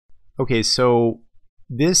Okay, so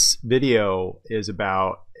this video is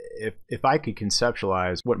about if I could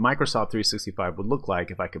conceptualize what Microsoft 365 would look like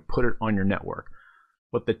if I could put it on your network,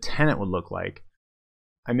 what the tenant would look like.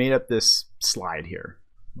 I made up this slide here,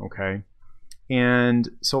 okay? And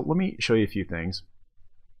so let me show you a few things.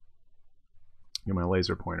 Get my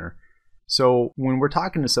laser pointer. So when we're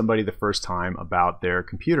talking to somebody the first time about their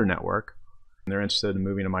computer network, and they're interested in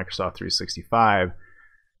moving to Microsoft 365,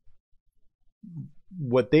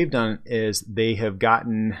 what they've done is they have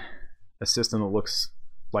gotten a system that looks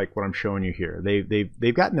like what I'm showing you here.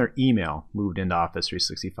 They've gotten their email moved into Office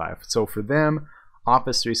 365. So for them,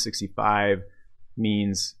 Office 365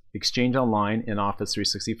 means Exchange Online in Office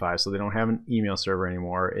 365. So they don't have an email server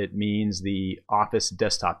anymore. It means the Office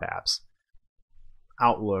desktop apps,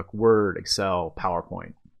 Outlook, Word, Excel,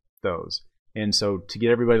 PowerPoint, those. And so to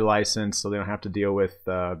get everybody licensed so they don't have to deal with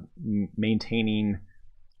maintaining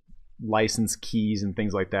license keys and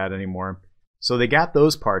things like that anymore. So they got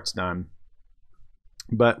those parts done.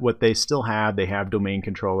 But what they still have, they have domain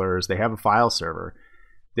controllers, they have a file server.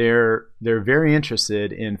 They're very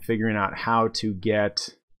interested in figuring out how to get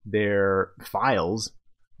their files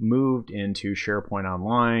moved into SharePoint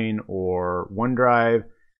Online or OneDrive.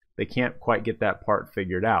 They can't quite get that part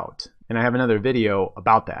figured out. And I have another video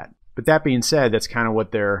about that. But that being said, that's kind of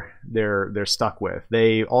what they're stuck with.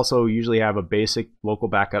 They also usually have a basic local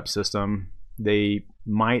backup system. They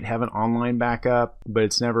might have an online backup, but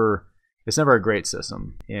it's never a great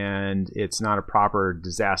system, and it's not a proper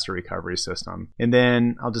disaster recovery system. And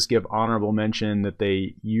then I'll just give honorable mention that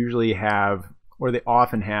they usually have, or they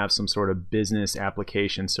often have, some sort of business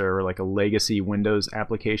application server, like a legacy Windows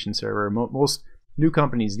application server. Most new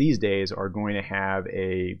companies these days are going to have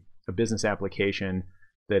a business application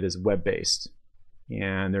that is web-based,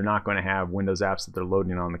 and they're not going to have Windows apps that they're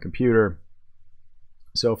loading on the computer.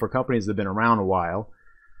 So for companies that have been around a while,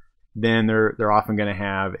 then they're often going to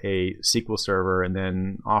have a SQL server and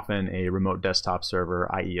then often a remote desktop server,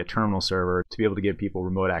 i.e. a terminal server, to be able to give people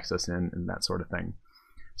remote access in and that sort of thing.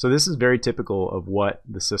 So this is very typical of what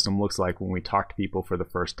the system looks like when we talk to people for the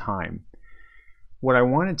first time. What I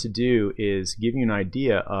wanted to do is give you an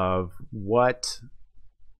idea of what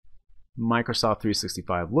Microsoft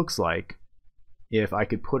 365 looks like if I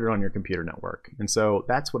could put it on your computer network. And so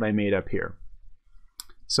that's what I made up here.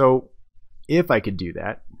 So if I could do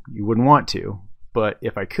that, you wouldn't want to, but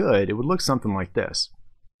if I could, it would look something like this.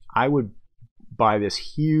 I would buy this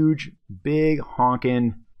huge, big,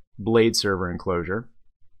 honking blade server enclosure,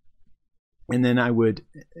 and then I would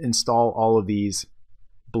install all of these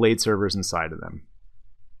blade servers inside of them.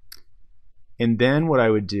 And then what I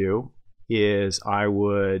would do is I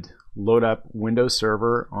would load up Windows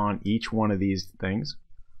Server on each one of these things,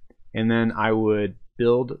 and then I would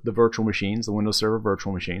build the virtual machines, the Windows Server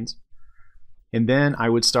virtual machines, and then I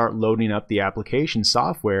would start loading up the application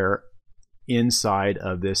software inside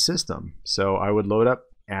of this system. So I would load up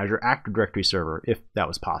Azure Active Directory Server, if that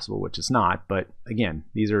was possible, which it's not. But again,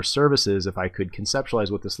 these are services. If I could conceptualize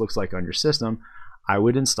what this looks like on your system, I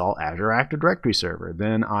would install Azure Active Directory Server.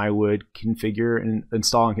 Then I would configure and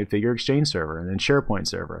install and configure Exchange Server, and then SharePoint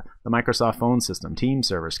Server, the Microsoft Phone System, Teams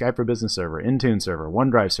Server, Skype for Business Server, Intune Server,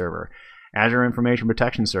 OneDrive Server, Azure Information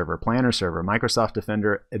Protection Server, Planner Server, Microsoft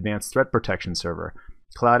Defender Advanced Threat Protection Server,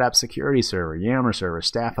 Cloud App Security Server, Yammer Server,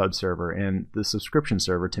 Staff Hub Server, and the Subscription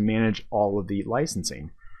Server to manage all of the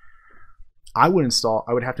licensing. I would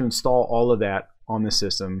have to install all of that on the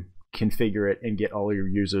system, configure it, and get all your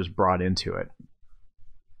users brought into it.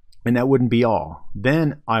 And that wouldn't be all.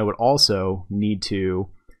 Then I would also need to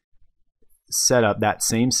set up that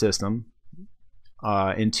same system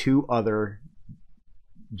in two other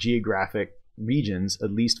geographic regions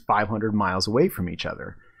at least 500 miles away from each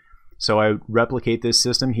other. So I would replicate this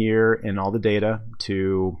system here and all the data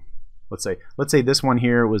to, let's say this one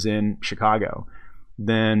here was in Chicago.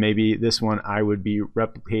 Then maybe this one I would be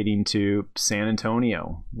replicating to San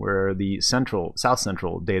Antonio, where the South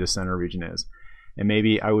Central data center region is. And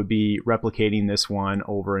maybe I would be replicating this one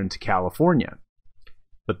over into California.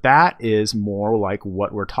 But that is more like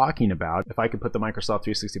what we're talking about if I could put the Microsoft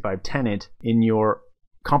 365 tenant in your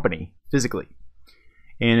company physically.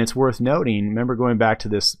 And it's worth noting, remember going back to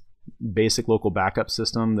this basic local backup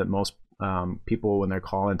system that most people, when they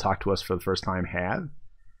call and talk to us for the first time, have?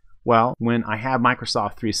 Well, when I have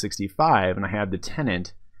Microsoft 365 and I have the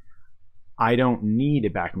tenant, I don't need a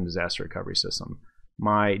backup disaster recovery system.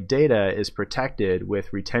 My data is protected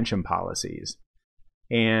with retention policies.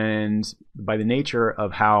 And by the nature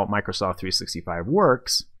of how Microsoft 365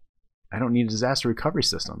 works, I don't need a disaster recovery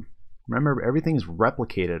system. Remember, everything is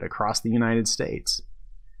replicated across the United States.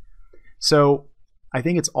 So I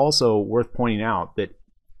think it's also worth pointing out that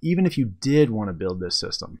even if you did want to build this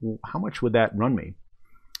system, how much would that run me?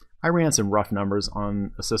 I ran some rough numbers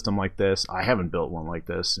on a system like this. I haven't built one like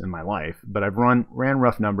this in my life, but I've ran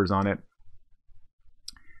rough numbers on it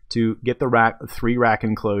to get the 3 rack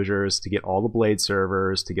enclosures, to get all the blade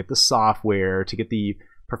servers, to get the software, to get the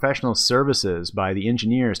professional services by the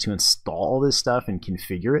engineers to install this stuff and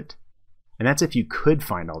configure it. And that's if you could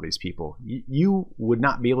find all these people. You would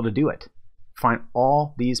not be able to do it. Find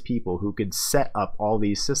all these people who could set up all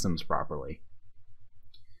these systems properly.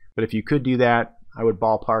 But if you could do that, I would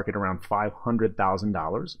ballpark it around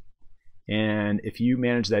 $500,000. And if you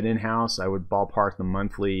manage that in-house, I would ballpark the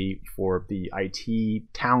monthly for the IT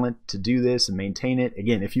talent to do this and maintain it.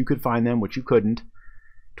 Again, if you could find them, which you couldn't,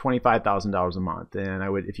 $25,000 a month. And I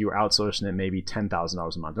would, if you were outsourcing it, maybe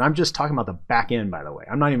 $10,000 a month. And I'm just talking about the back end, by the way.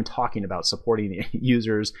 I'm not even talking about supporting the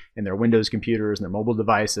users and their Windows computers and their mobile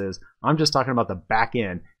devices. I'm just talking about the back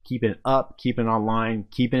end, keeping it up, keeping it online,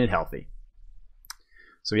 keeping it healthy.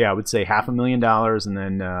 So yeah, I would say $500,000 and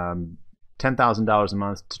then $10,000 a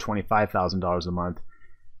month to $25,000 a month,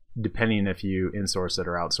 depending if you insource it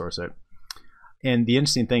or outsource it. And the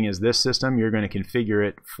interesting thing is this system, you're going to configure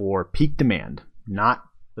it for peak demand, not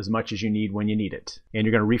as much as you need when you need it. And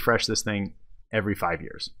you're going to refresh this thing every 5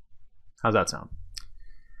 years. How's that sound?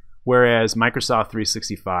 Whereas Microsoft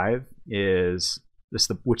 365 is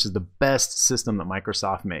which is the best system that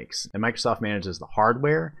Microsoft makes. And Microsoft manages the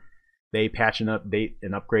hardware. They patch and update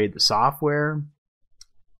and upgrade the software.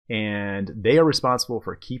 And they are responsible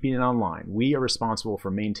for keeping it online. We are responsible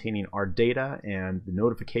for maintaining our data and the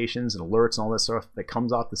notifications and alerts and all that stuff that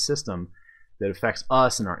comes off the system that affects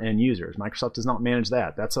us and our end users. Microsoft does not manage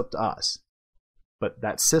that. That's up to us. But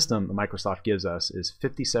that system that Microsoft gives us is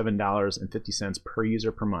 $57.50 per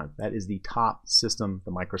user per month. That is the top system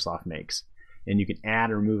that Microsoft makes. And you can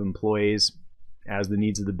add or remove employees as the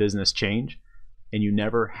needs of the business change. And you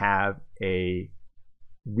never have a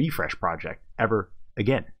refresh project ever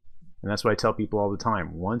again. And that's what I tell people all the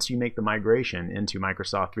time. Once you make the migration into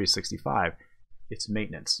Microsoft 365, it's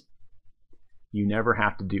maintenance. You never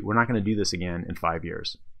have to do, we're not going to do this again in 5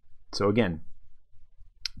 years. So again,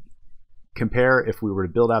 compare if we were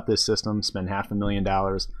to build out this system, spend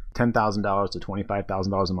 $500,000, $10,000 to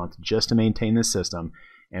 $25,000 a month just to maintain this system,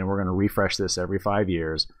 and we're going to refresh this every 5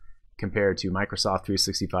 years, compared to Microsoft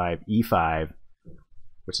 365 E5,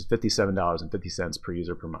 which is $57.50 per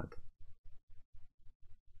user per month.